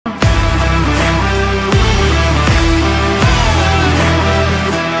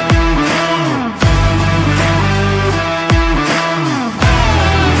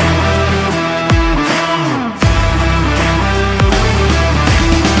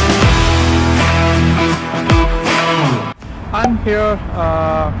here,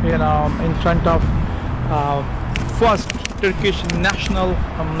 in front of first Turkish national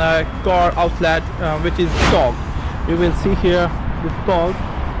car outlet, which is Togg. You will see here this Togg.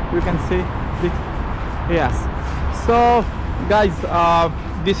 You can see this. Yes. So, guys,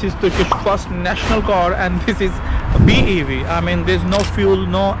 this is Turkish first national car, and this is BEV. I mean, there's no fuel,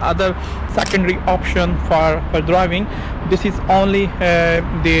 no other secondary option for driving. This is only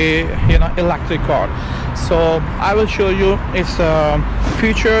the electric car. So I will show you its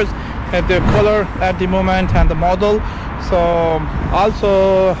features, the color at the moment, and the model. So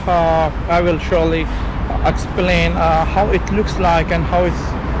also I will surely explain how it looks like and how it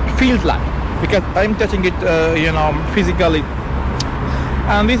feels like, because I'm touching it physically.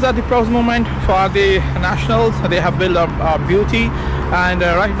 And these are the pros moment for the nationals. They have built a beauty, and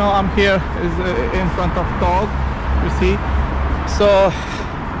right now I'm here in front of Togg, you see.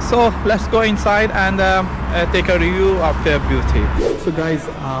 So let's go inside and take a review of their beauty. So guys,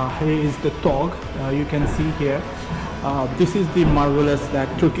 here is the Togg. You can see here, this is the marvelous that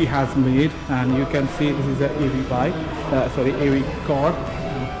Turkey has made, and you can see this is an EV bike, EV car.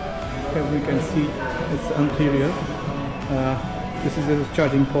 Here we can see its interior. This is a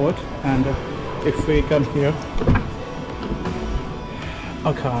charging port, and if we come here,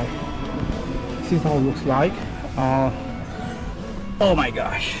 okay, this is how it looks like. Oh my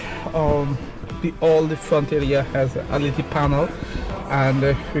gosh, all the front area has a LED panel, and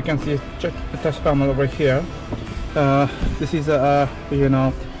you can see a touch panel over here. This is a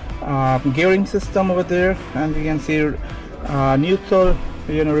gearing system over there, and you can see neutral,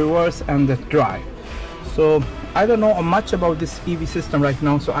 reverse, and the drive. So I don't know much about this EV system right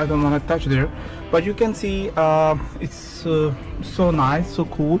now, so I don't want to touch there, but you can see it's so nice, so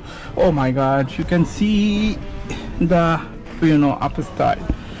cool. Oh my god, you can see the upper side.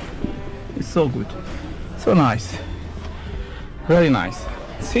 It's so good, so nice, very nice.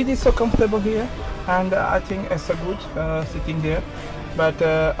 Seat is so comfortable here, and I think it's a good sitting there. But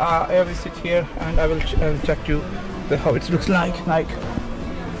I will sit here and I will check you how it looks like.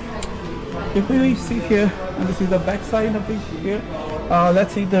 If we see here, and this is the back side of it here,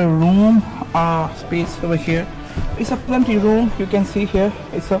 let's see the room space over here. It's a plenty room. You can see here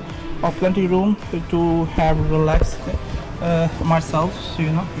it's a plenty room to have relaxed myself. So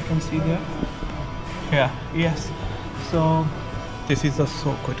you can see there. Yeah, yes. So this is a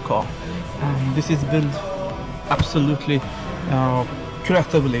so good car, and this is built absolutely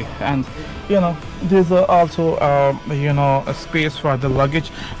creatively, and there's also a space for the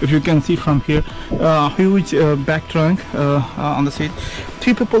luggage. If you can see from here, huge back trunk on the seat.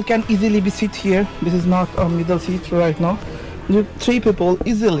 3 people can easily be sit here. This is not a middle seat right now. 3 people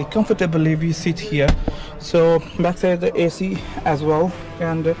easily, comfortably we sit here. So backside the AC as well,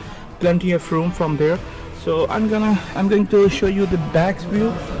 and plenty of room from there. So I'm going to show you the back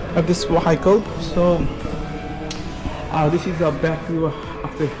view of this vehicle. So this is a back view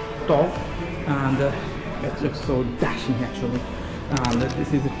of the Togg, and it looks so dashing actually. And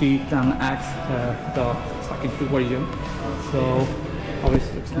this is the T10X, the second version. So how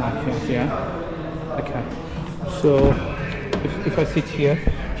it looks like here. Okay, so if I sit here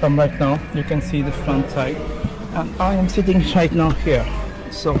from right now, you can see the front side, and I am sitting right now here.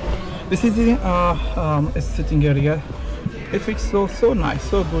 So this is the sitting area. It fits so nice,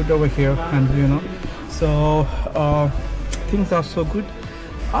 so good over here, and so things are so good.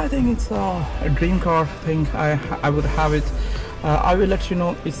 I think it's a dream car thing. I would have it. I will let you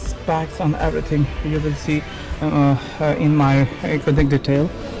know its specs and everything. You will see in my contact detail.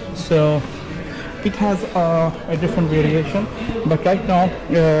 So it has a different variation, but right now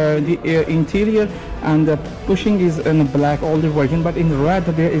the interior and the pushing is in black, all the version, but in red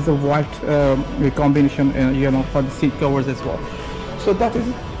there is a white combination, for the seat covers as well. So that is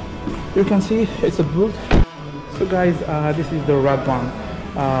it. You can see it's a blue. So guys, this is the red one.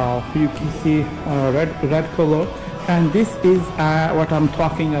 You can see red color, and this is what I'm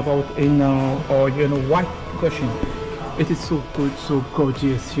talking about in white cushion. It is so good, so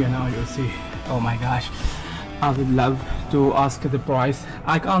gorgeous. You see. Oh my gosh, I would love to ask the price.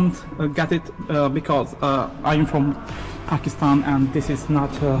 I can't get it because I'm from Pakistan, and this is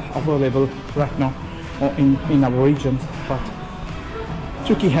not available right now in our region. But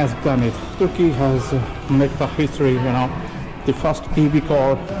Turkey has done it. Turkey has made the history. The first EV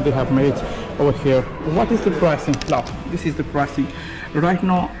car they have made over here. What is the pricing? Now, this is the pricing right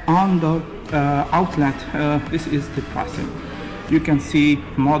now on the outlet. This is the pricing. You can see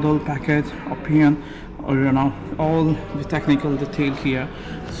model, package, opinion, or all the technical detail here.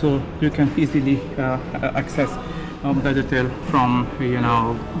 So you can easily access the detail from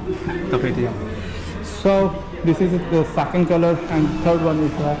the video. So this is the second color, and third one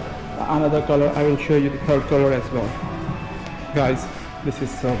is another color. I will show you the third color as well. Guys, this is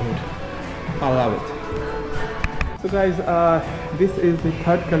so good. I love it. So guys, this is the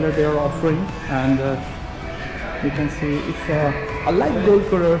third color they are offering, and you can see it's a light gold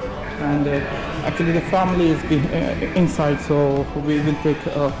color, and actually the family is inside, so we will take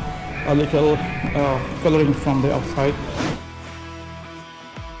a little coloring from the outside.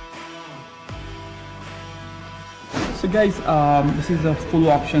 So guys, this is a full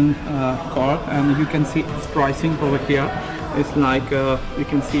option car, and you can see its pricing over here. It's like you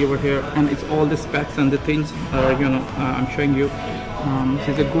can see over here, and it's all the specs and the things you know, I'm showing you. This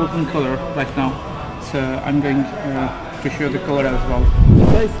is a golden color right now, so I'm going to show the color as well. So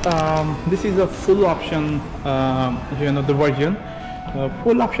guys, this is a full option you know, the version.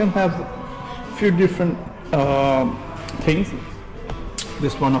 Full option has few different things.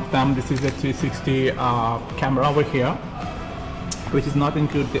 This one of them, this is a 360 camera over here, which is not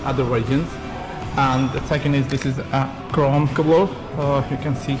included the other versions. And the second is, this is a chrome color, you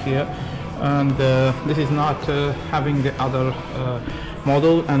can see here, and this is not having the other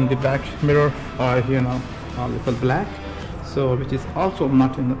model, and the back mirror are, you know, a little black, so which is also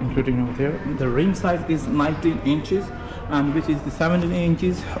not included over there. The rim size is 19 inches, and which is the 17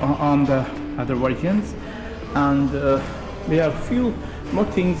 inches on the other versions. And there are few more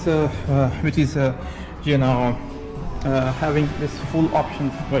things which is you know, having this full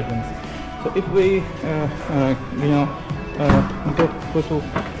option versions. So if we you know, go to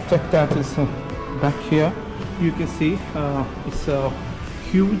check that is back here, you can see it's a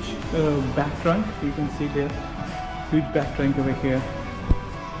huge back trunk. You can see there huge back trunk over here.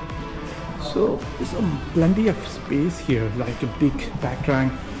 So there's plenty of space here, like a big back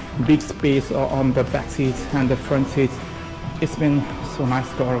trunk, big space on the back seats and the front seats. It's been so nice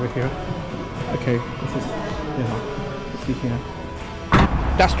car over here. Okay, this is, you know, you see here.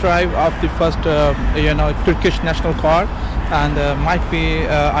 Test drive of the first you know, Turkish national car, and I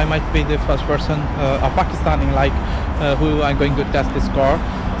might be the first person, a Pakistani like, who I'm going to test this car.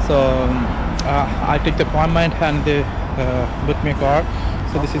 So I take the appointment and they book me a car.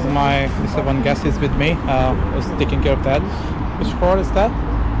 So this is one guest is with me, who's taking care of that. Which car is that?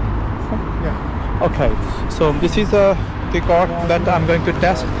 Yeah. Okay, so this is the car that I'm going to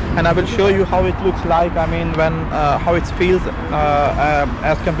test, and I will show you how it looks like. I mean, when how it feels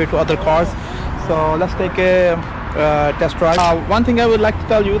as compared to other cars. So let's take a test drive. One thing I would like to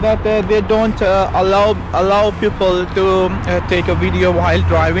tell you that they don't allow people to take a video while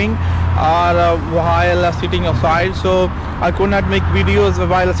driving or while sitting outside. So I could not make videos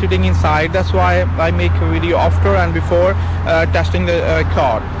while sitting inside. That's why I make a video after and before testing the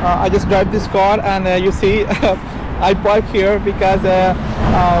car. I just drive this car, and you see I park here because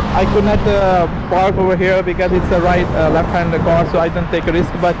I could not park over here because it's a left-hand car, so I don't take a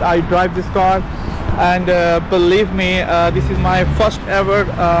risk. But I drive this car, and believe me, this is my first ever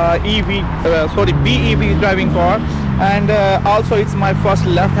BEV driving car, and also it's my first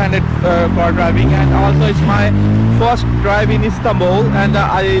left-handed car driving, and also it's my first drive in Istanbul, and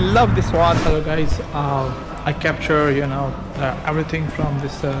I love this one. Hello guys, I capture, you know, everything from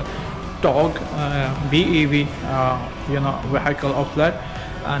this Togg BEV you know, vehicle outlet,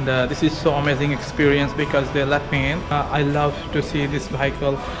 and this is so amazing experience because they let me in. I love to see this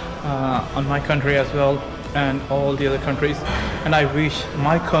vehicle on my country as well, and all the other countries, and I wish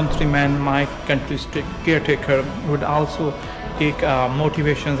my countrymen, my country's caretaker would also take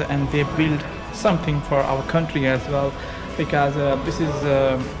motivations, and they build something for our country as well, because this is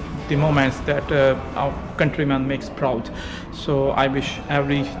the moments that our countryman makes proud. So I wish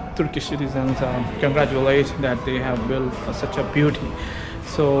every Turkish citizens congratulate that they have built such a beauty.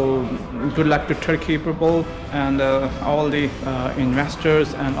 So good luck to Turkey people, and all the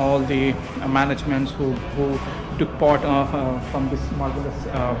investors and all the managements who took part from this marvelous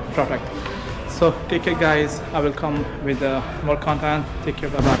product. So take care guys, I will come with more content. Take care,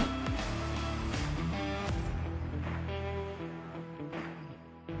 bye bye.